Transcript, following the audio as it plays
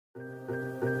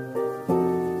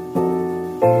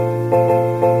Hello,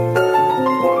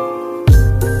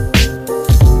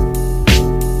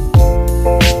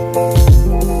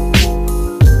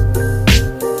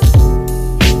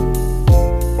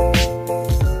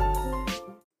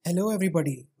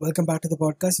 everybody. Welcome back to the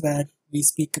podcast where we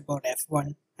speak about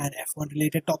F1 and F1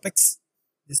 related topics.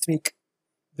 This week,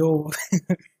 though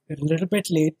we're a little bit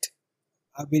late,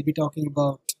 we'll be talking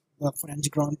about the French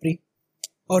Grand Prix.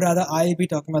 Or rather, I'll be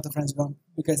talking about the French Grand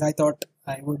Prix because I thought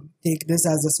I would take this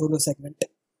as a solo segment.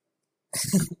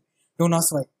 Don't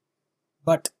ask why.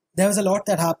 But there was a lot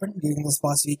that happened during this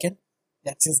past weekend.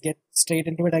 Let's just get straight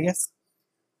into it, I guess.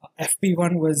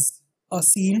 FP1 was a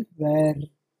scene where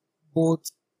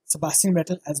both Sebastian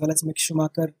Vettel as well as Mick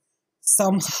Schumacher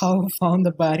somehow found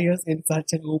the barriers in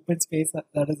such an open space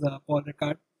that is Paul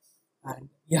Ricard. And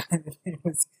yeah, it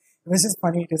was just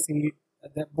funny to see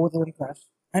that both of them crash.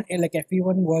 And like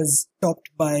FP1 was topped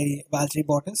by Valtteri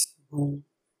Bottas, who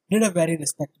did a very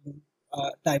respectable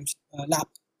lap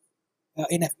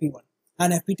in FP1.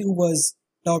 And FP2 was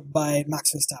topped by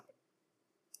Max Verstappen.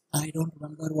 I don't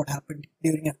remember what happened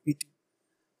during FP2,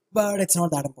 but it's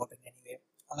not that important anyway.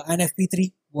 And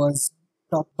FP3 was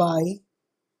topped by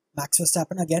Max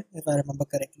Verstappen again, if I remember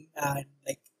correctly. And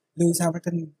like Lewis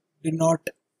Hamilton did not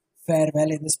fare well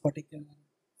in this particular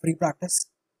free practice.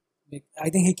 Like, I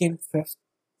think he came fifth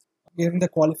during the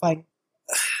qualifying.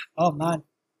 Oh man,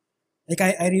 like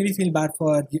I really feel bad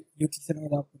for Yuki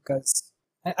Tsunoda because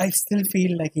I still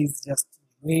feel like he's just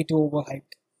way too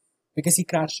overhyped because he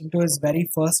crashed into the very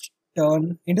first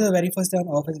turn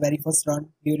of his very first run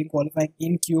during qualifying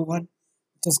in Q1.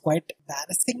 It was quite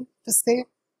embarrassing to say.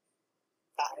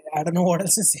 I don't know what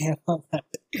else to say about that.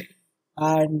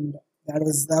 And that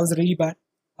was really bad.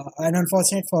 And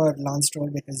unfortunate for Lance Stroll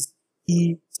because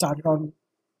he started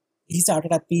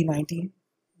at P19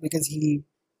 because he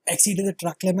exceeded the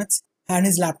track limits and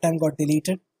his lap time got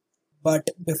deleted. But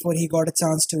before he got a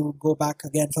chance to go back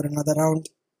again for another round,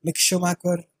 Mick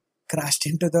Schumacher crashed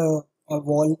into the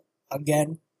wall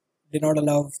again. Did not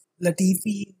allow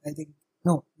Latifi,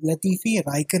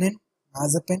 Raikkonen,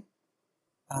 Mazepin,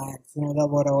 and Tsunoda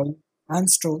were all, and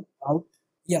Stroll out.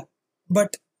 Yeah,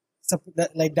 but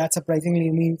that surprisingly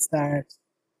means that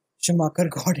Schumacher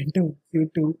got into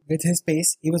Q2 with his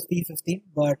pace. He was P15,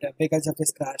 but because of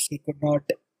his crash, he could not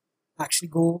actually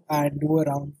go and do a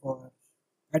round for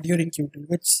during Q2,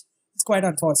 which is quite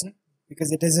unfortunate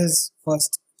because it is his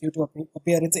first Q2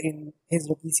 appearance in his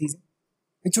rookie season,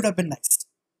 which would have been nice.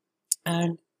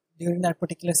 And during that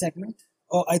particular segment,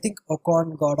 I think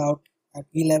Ocon got out at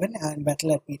P11 and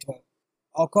Vettel at P12.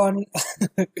 Ocon,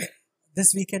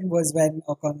 this weekend was when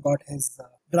Ocon got his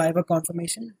driver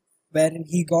confirmation, wherein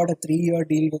he got a 3-year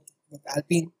deal with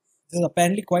Alpine. This is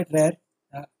apparently quite rare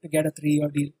to get a 3-year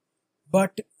deal.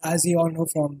 But as you all know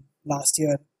from last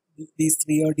year, these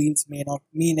 3-year deals may not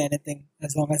mean anything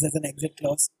as long as there's an exit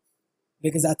clause.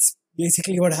 Because that's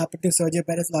basically what happened to Sergio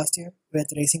Perez last year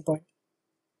with Racing Point.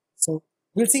 So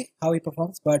we'll see how he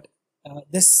performs. But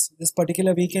this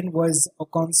particular weekend was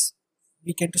Ocon's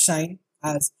weekend to shine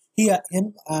as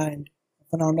him and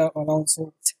Fernando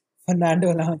Alonso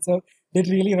did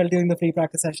really well during the free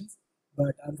practice sessions,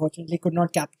 but unfortunately could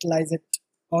not capitalize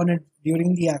on it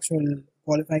during the actual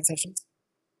qualifying sessions.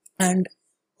 And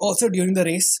also during the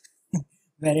race,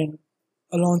 wherein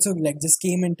Alonso just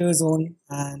came into his own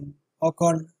and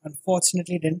Ocon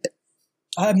unfortunately didn't.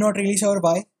 I'm not really sure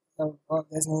why.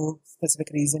 There's no specific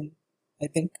reason. I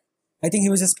think he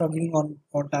was just struggling on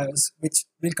tires, which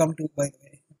we'll come to by the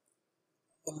way.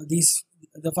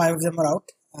 The 5 of them are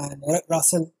out, and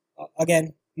Russell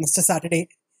again, Mr. Saturday,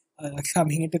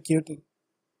 coming into Q2,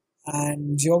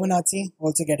 and Giovinazzi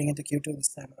also getting into Q2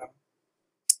 this time around.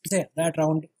 So yeah, that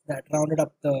rounded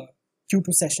up the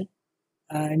Q2 session,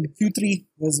 and Q3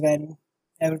 was when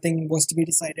everything was to be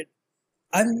decided,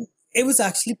 and it was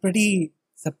actually pretty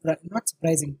not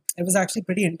surprising. It was actually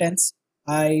pretty intense.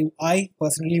 I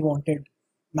personally wanted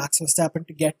Max Verstappen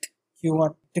to get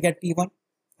P1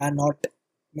 and not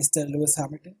Mr. Lewis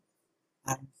Hamilton.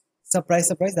 And surprise,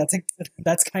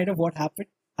 that's kind of what happened.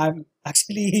 I'm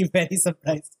actually very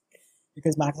surprised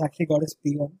because Max actually got his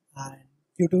P1 and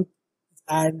Q2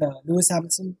 and Lewis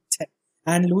Hamilton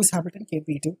came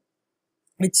P2,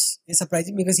 which is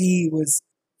surprising because he was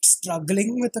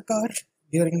struggling with the car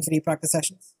during free practice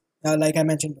sessions. Like I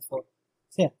mentioned before.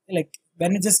 So yeah, like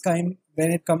when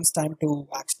it comes time to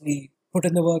actually put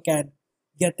in the work and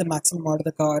get the maximum out of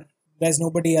the car, there's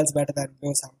nobody else better than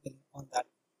Lewis Hamilton on that.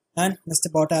 And Mr.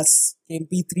 Bottas came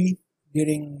P3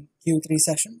 during Q3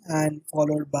 session and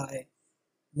followed by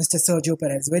Mr. Sergio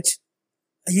Perez, which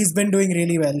he's been doing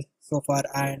really well so far.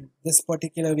 And this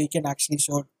particular weekend actually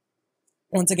showed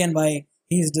once again why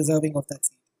he's deserving of that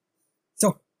seat.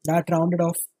 So that rounded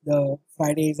off the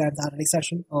Fridays and Saturday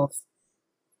session of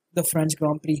the French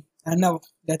Grand Prix. And now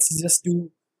let's just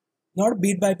do not a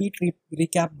beat by beat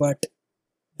recap, but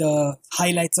the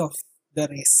highlights of the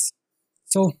race.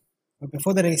 So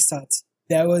before the race starts,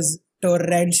 there was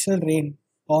torrential rain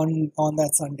on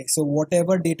that Sunday. So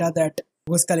whatever data that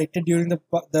was collected during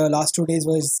the last 2 days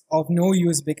was of no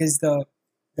use because the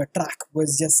track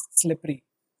was just slippery.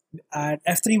 And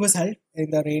F3 was held in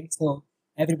the rain, so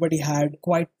everybody had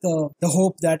quite the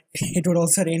hope that it would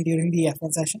also rain during the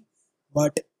F1 session.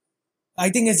 But I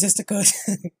think it's just a curse.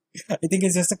 I think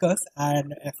it's just a curse,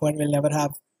 and F1 will never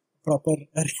have proper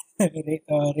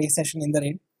race session in the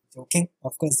rain. Joking,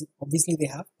 of course, obviously they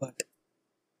have, but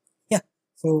yeah.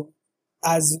 So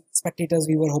as spectators,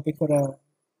 we were hoping for a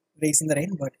race in the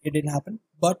rain, but it didn't happen.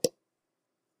 But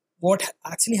what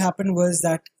actually happened was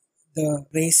that the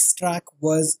racetrack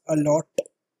was a lot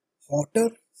hotter,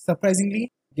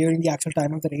 surprisingly, during the actual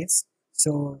time of the race.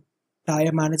 So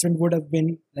tire management would have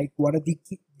been like one of the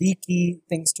key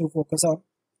things to focus on.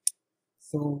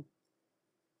 So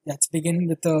let's begin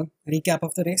with the recap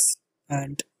of the race.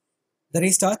 And the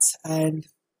race starts, and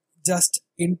just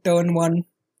in turn one,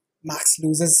 Max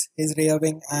loses his rear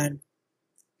wing and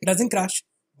doesn't crash,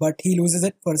 but he loses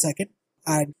it for a second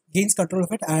and gains control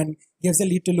of it and gives the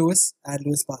lead to Lewis, and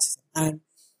Lewis passes him. And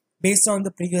based on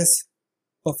the previous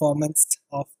performance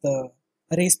of the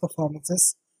race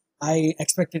performances, I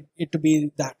expected it to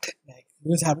be that like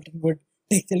Lewis Hamilton would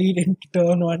take the lead into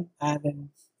turn one and then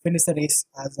finish the race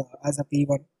as a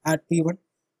P1 at P1.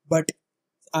 But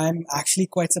I'm actually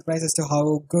quite surprised as to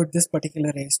how good this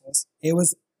particular race was. It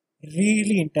was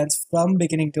really intense from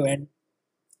beginning to end.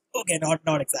 Okay,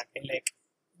 not exactly like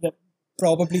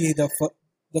probably the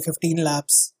 15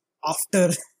 laps after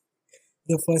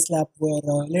the first lap were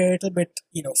a little bit,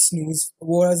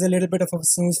 was a little bit of a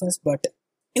snooze fest, but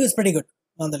it was pretty good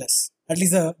nonetheless. At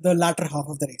least the latter half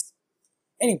of the race.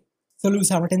 Anyway, so Lewis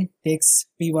Hamilton takes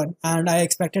P1, and I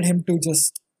expected him to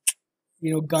just,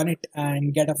 gun it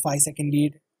and get a 5-second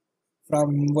lead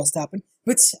from Verstappen,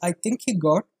 which I think he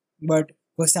got, but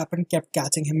Verstappen kept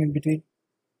catching him in between.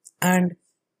 And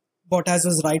Bottas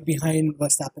was right behind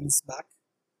Verstappen's back,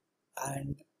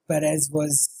 and Perez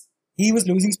was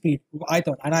losing speed. I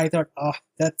thought,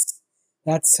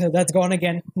 that's gone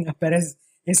again. Perez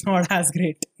is not as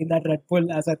great in that Red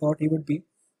Bull as I thought he would be,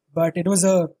 but it was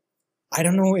I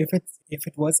don't know if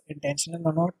it was intentional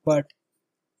or not, but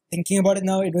thinking about it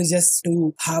now, it was just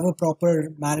to have a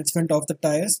proper management of the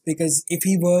tires, because if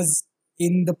he was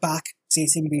in the pack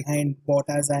chasing behind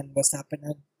Bottas and Verstappen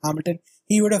and Hamilton,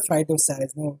 he would have fried those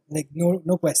tires. No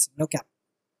question, no cap.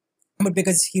 But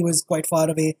because he was quite far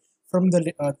away from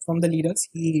the leaders,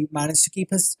 he managed to keep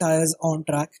his tires on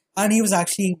track, and he was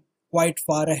actually quite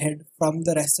far ahead from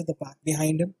the rest of the pack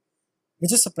behind him,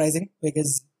 which is surprising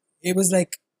because it was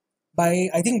like by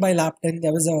lap 10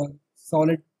 there was a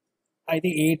solid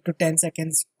 8 to 10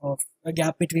 seconds of a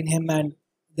gap between him and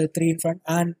the three in front,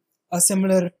 and a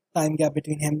similar time gap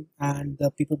between him and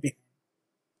the people behind.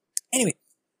 Anyway,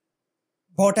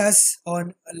 Bottas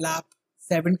on lap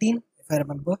 17, if I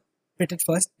remember, pitted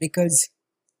first because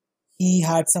he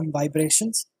had some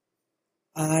vibrations,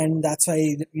 and that's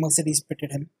why Mercedes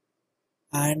pitted him.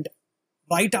 And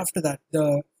right after that,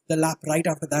 the lap right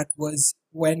after that was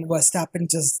when Verstappen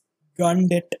just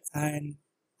gunned it and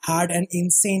had an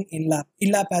insane in-lap.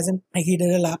 In-lap as in he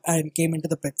did a lap and came into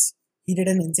the pits. He did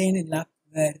an insane in-lap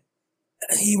where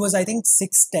he was, I think,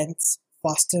 6/10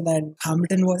 faster than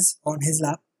Hamilton was on his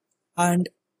lap. And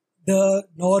the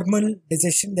normal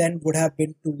decision then would have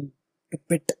been to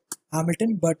pit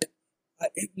Hamilton, but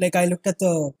I looked at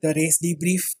the race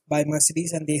debrief by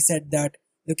Mercedes, and they said that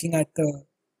looking at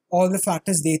all the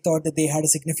factors, they thought that they had a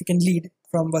significant lead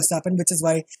from Verstappen, which is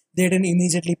why they didn't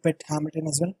immediately pit Hamilton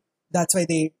as well. That's why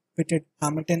they pitted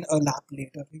Hamilton a lap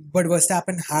later. But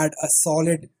Verstappen had a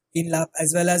solid in-lap,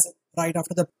 as well as right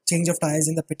after the change of tires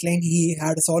in the pit lane, he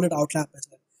had a solid out-lap as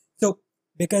well. So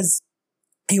because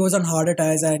he was on harder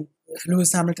tires and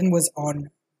Lewis Hamilton was on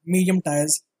medium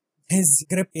tires, his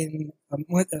grip in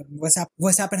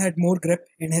Verstappen had more grip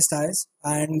in his tires,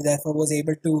 and therefore was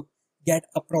able to get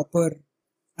a proper,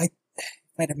 I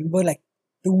remember,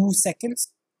 2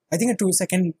 seconds. I think a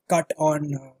 2-second cut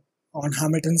on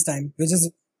Hamilton's time, which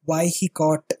is why he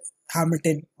caught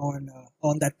Hamilton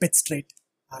on that pit straight.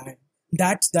 And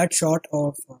that shot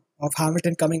of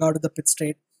Hamilton coming out of the pit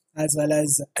straight, as well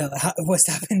as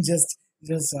Verstappen just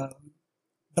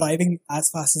driving as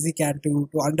fast as he can to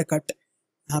undercut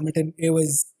Hamilton, it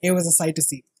was a sight to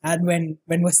see. And when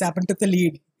Verstappen took the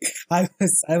lead, I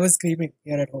was screaming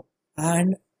here at home.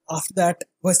 And after that,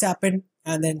 Verstappen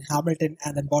and then Hamilton,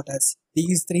 and then Bottas.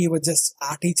 These three were just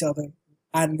at each other,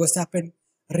 and Verstappen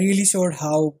really showed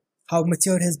how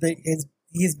mature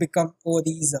he's become over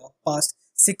these past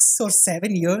 6 or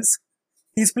 7 years.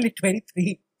 He's only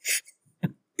 23,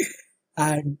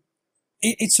 and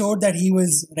it showed that he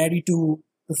was ready to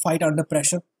fight under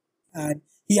pressure, and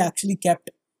he actually kept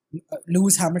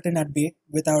Lewis Hamilton at bay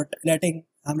without letting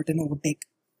Hamilton overtake.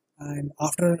 And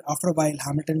after a while,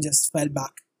 Hamilton just fell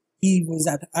back. He was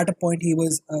at a point he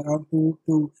was around 2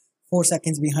 to 4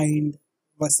 seconds behind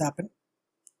Verstappen,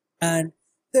 and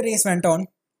the race went on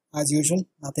as usual.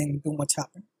 Nothing too much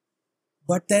happened.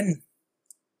 But then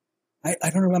I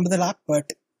don't remember the lap,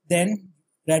 but then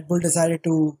Red Bull decided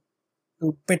to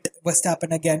pit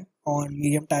Verstappen again on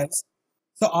medium tires.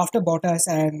 So after Bottas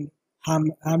and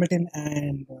Hamilton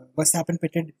and Verstappen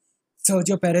pitted,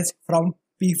 Sergio Perez from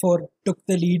P4 took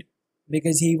the lead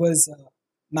because he was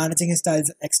managing his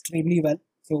tires extremely well.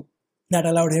 So that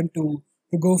allowed him to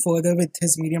go further with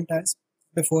his medium tires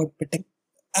before pitting.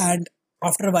 And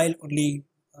after a while, only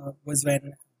was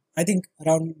when I think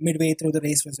around midway through the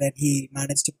race was when he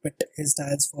managed to pit his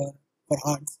tires for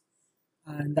hards.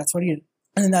 And that's what he did.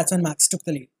 And then that's when Max took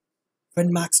the lead.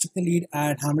 When Max took the lead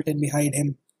and Hamilton behind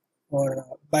him for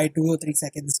by 2 or 3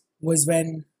 seconds was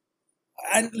when,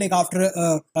 and like after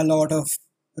a lot of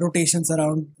rotations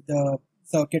around the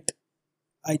circuit,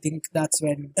 I think that's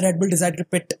when Red Bull decided to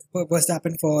pit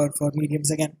Verstappen for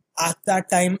mediums again. At that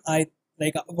time,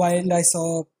 while I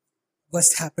saw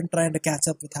Verstappen trying to catch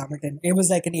up with Hamilton, it was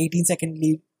like an 18-second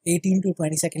lead, 18 to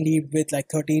 20-second lead with like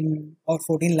 13 or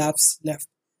 14 laps left,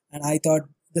 and I thought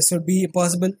this would be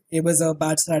impossible. It was a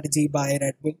bad strategy by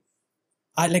Red Bull.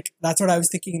 That's what I was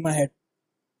thinking in my head.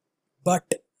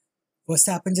 But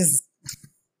Verstappen just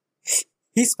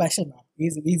he's special now.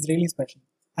 He's really special.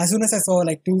 As soon as I saw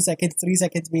like 2 seconds, 3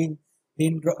 seconds being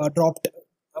dropped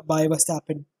by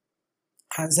Verstappen,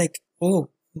 I was like, oh,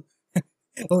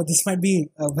 oh, this might be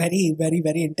a very, very,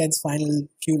 very intense final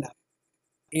few lap.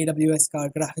 AWS car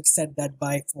graphics said that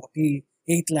by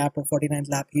 48th lap or 49th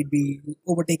lap, he'd be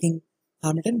overtaking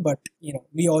Hamilton, but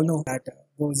we all know that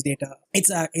those data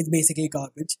it's basically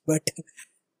garbage. But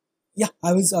yeah,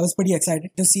 I was pretty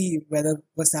excited to see whether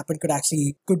Verstappen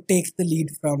could take the lead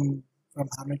from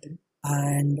Hamilton.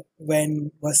 And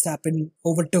when Verstappen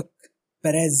overtook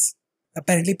Perez,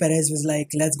 apparently Perez was like,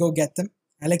 "Let's go get them."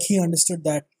 And like he understood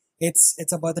that it's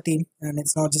about the team and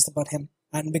it's not just about him.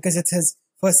 And because it's his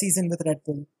first season with Red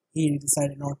Bull, he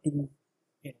decided not to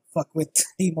fuck with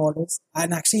team orders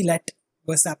and actually let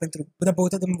Verstappen through. But the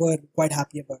both of them were quite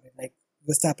happy about it. Like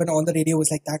Verstappen on the radio was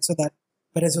like, "Thanks for that."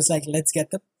 Perez was like, "Let's get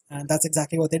them," and that's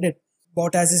exactly what they did.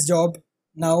 Bottas's job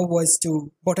now was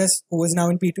to Bottas, who was now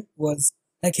in P2, was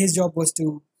like his job was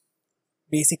to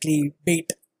basically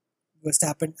bait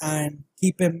Verstappen and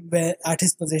keep him at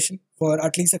his position for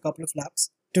at least a couple of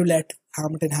laps to let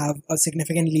Hamilton have a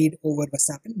significant lead over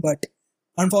Verstappen. But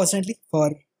unfortunately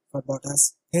for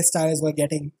Bottas, his tires were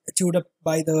getting chewed up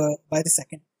by the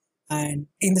second. And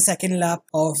in the second lap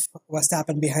of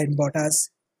Verstappen behind Bottas,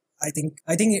 I think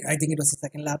it was the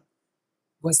second lap,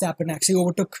 Verstappen actually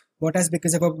overtook Bottas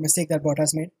because of a mistake that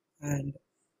Bottas made and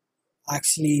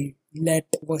actually let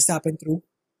Verstappen through.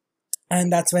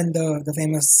 And that's when the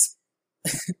famous,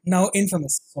 now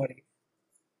infamous,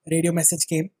 radio message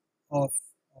came of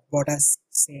Bottas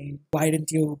saying, "Why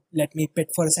didn't you let me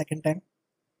pit for a second time?"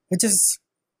 Which is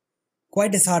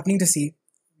quite disheartening to see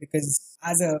because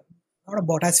as not a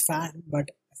Bottas fan, but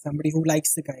somebody who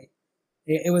likes the guy,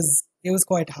 it was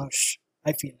quite harsh,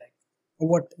 I feel like,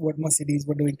 what Mercedes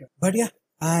were doing to him. But yeah,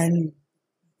 and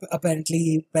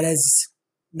apparently Perez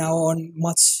now on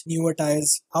much newer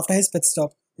tires after his pit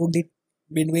stop, only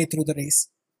midway through the race,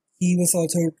 he was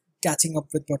also catching up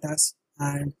with Bottas,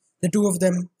 and the two of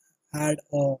them had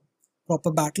a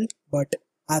proper battle. But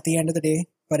at the end of the day,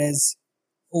 Perez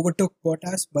overtook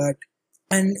Bottas,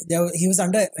 and he was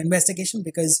under investigation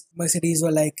because Mercedes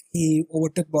were like, he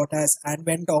overtook Bottas and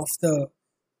went off the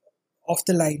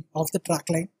track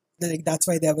line. Like that's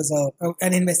why there was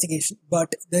an investigation.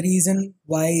 But the reason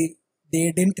why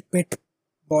they didn't pit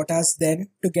Bottas then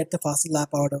to get the faster lap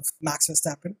out of Max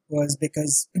Verstappen was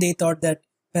because they thought that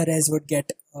Perez would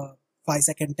get a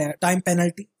 5-second time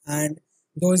penalty, and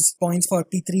those points for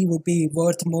P3 would be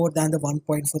worth more than the 1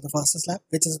 point for the fastest lap,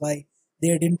 which is why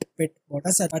they didn't pit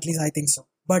Bottas. At least I think so.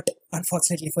 But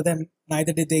unfortunately for them,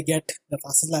 neither did they get the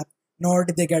fastest lap, nor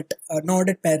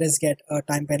did Perez get a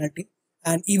time penalty.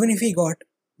 And even if he got,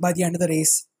 by the end of the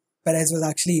race, Perez was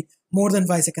actually more than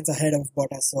 5 seconds ahead of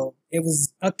Bottas. So it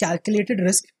was a calculated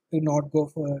risk to not go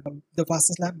for the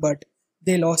fastest lap, but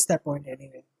they lost that point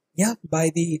anyway. Yeah,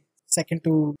 by the second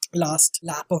to last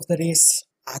lap of the race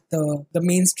at the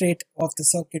main straight of the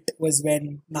circuit was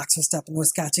when Max Verstappen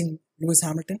was catching Lewis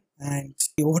Hamilton and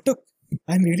he overtook.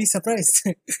 I'm really surprised.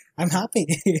 I'm happy.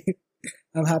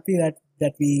 I'm happy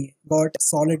that we got a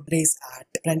solid race at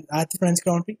the French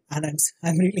Grand Prix, and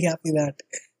I'm really happy that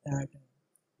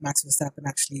Max Verstappen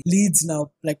actually leads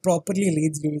now, like properly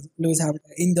leads Lewis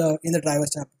Hamilton in the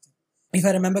drivers' championship. If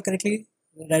I remember correctly,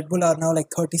 Red Bull are now like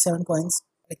 37 points,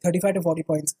 like 35 to 40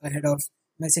 points ahead of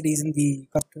Mercedes in the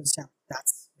constructors' champ.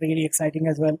 That's really exciting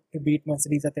as well to beat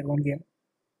Mercedes at their own game.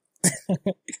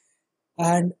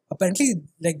 And apparently,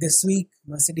 like this week,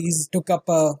 Mercedes took up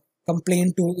a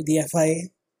complaint to the FIA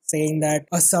saying that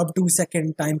a sub 2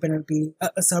 second time penalty,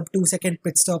 a sub 2 second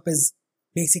pit stop is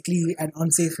basically an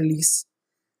unsafe release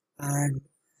and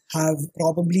have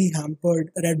probably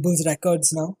hampered Red Bull's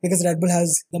records now because Red Bull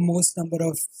has the most number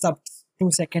of sub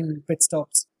 2 second pit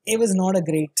stops. It was not a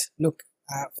great look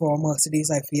for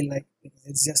Mercedes, I feel like, because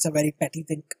it's just a very petty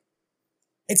thing.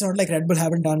 It's not like Red Bull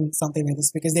haven't done something like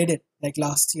this because they did. Like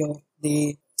last year,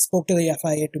 they spoke to the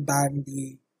FIA to ban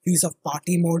the use of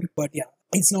party mode. But yeah,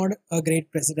 it's not a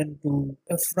great precedent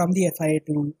from the FIA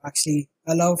to actually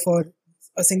allow for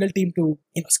a single team to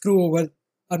screw over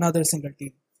another single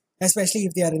team, especially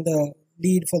if they are in the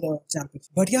lead for the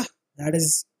championship. But yeah, that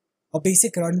is a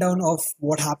basic rundown of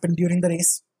what happened during the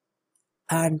race.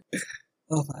 And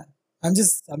oh man, I'm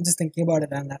just thinking about it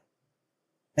and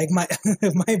like my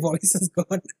my voice is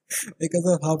gone because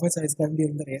of how much I spent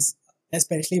during the race,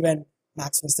 especially when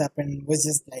Max Verstappen was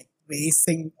just like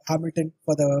racing Hamilton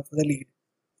for the lead.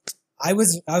 I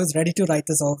was ready to write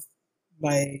this off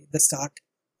by the start,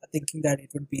 thinking that it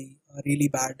would be a really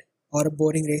bad or a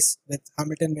boring race with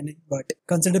Hamilton winning, but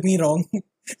consider me wrong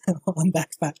on that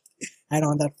fact and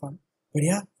on that front. But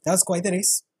yeah, that was quite the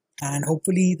race, and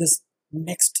hopefully this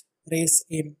next race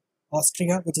in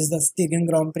Austria, which is the Styrian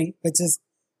Grand Prix, which is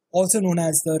also known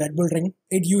as the Red Bull Ring.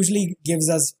 It usually gives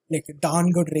us like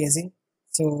darn good racing.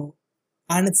 So,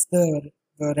 and it's the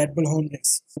Red Bull home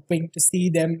race. Hoping to see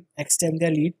them extend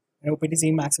their lead. I'm hoping to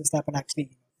see Max Verstappen actually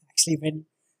win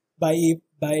by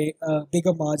a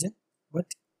bigger margin. But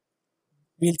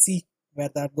we'll see where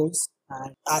that goes.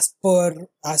 And as for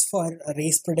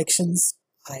race predictions,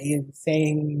 I am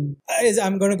saying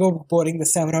I'm going to go boring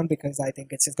this time around because I think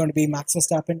it's going to be Max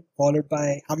Verstappen followed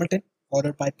by Hamilton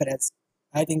followed by Perez.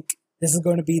 I think this is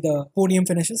going to be the podium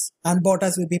finishes and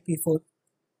Bottas will be P4.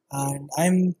 And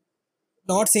I'm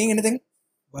not saying anything,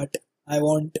 but I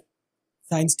want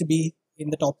Sainz to be in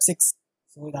the top 6.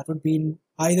 So that would be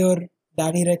either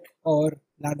Danny Rick or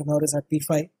Lando Norris at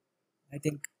P5. I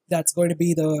think that's going to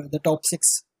be the top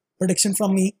 6 prediction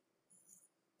from me.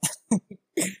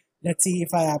 Let's see if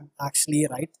I am actually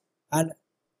right. And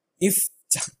if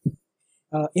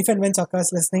and when Chaka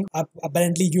is listening,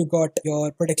 apparently you got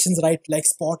your predictions right, like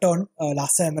spot on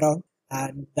last time around.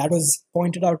 And that was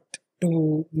pointed out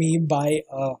to me by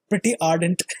a pretty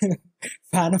ardent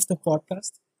fan of the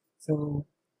podcast. So,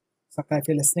 Chaka, if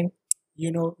you're listening,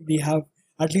 you know we have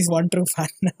at least one true fan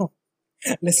now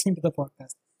listening to the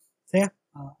podcast. So yeah,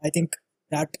 I think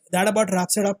that about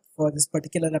wraps it up for this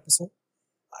particular episode.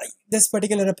 This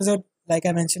particular episode, like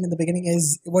I mentioned in the beginning,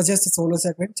 was just a solo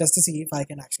segment just to see if I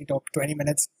can actually talk 20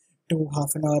 minutes to half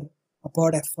an hour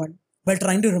about F1 while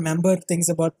trying to remember things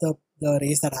about the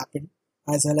race that happened,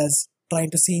 as well as trying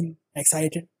to seem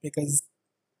excited because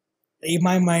in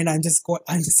my mind I'm just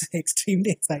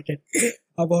extremely excited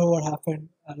about what happened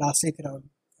last week around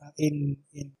in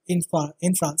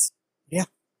France. Yeah,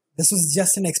 this was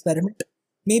just an experiment.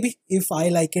 Maybe if I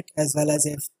like it as well as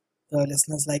if the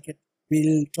listeners like it,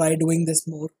 we'll try doing this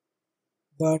more.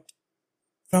 But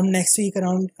from next week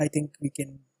around, I think we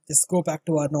can just go back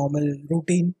to our normal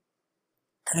routine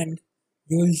and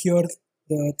you'll hear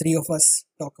the three of us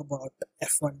talk about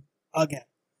F1 again.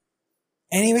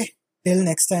 Anyway, till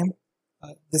next time,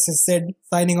 this is Sid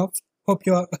signing off. Hope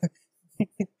you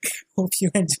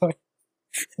enjoy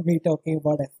me talking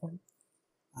about F1.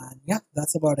 And yeah,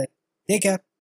 that's about it. Take care.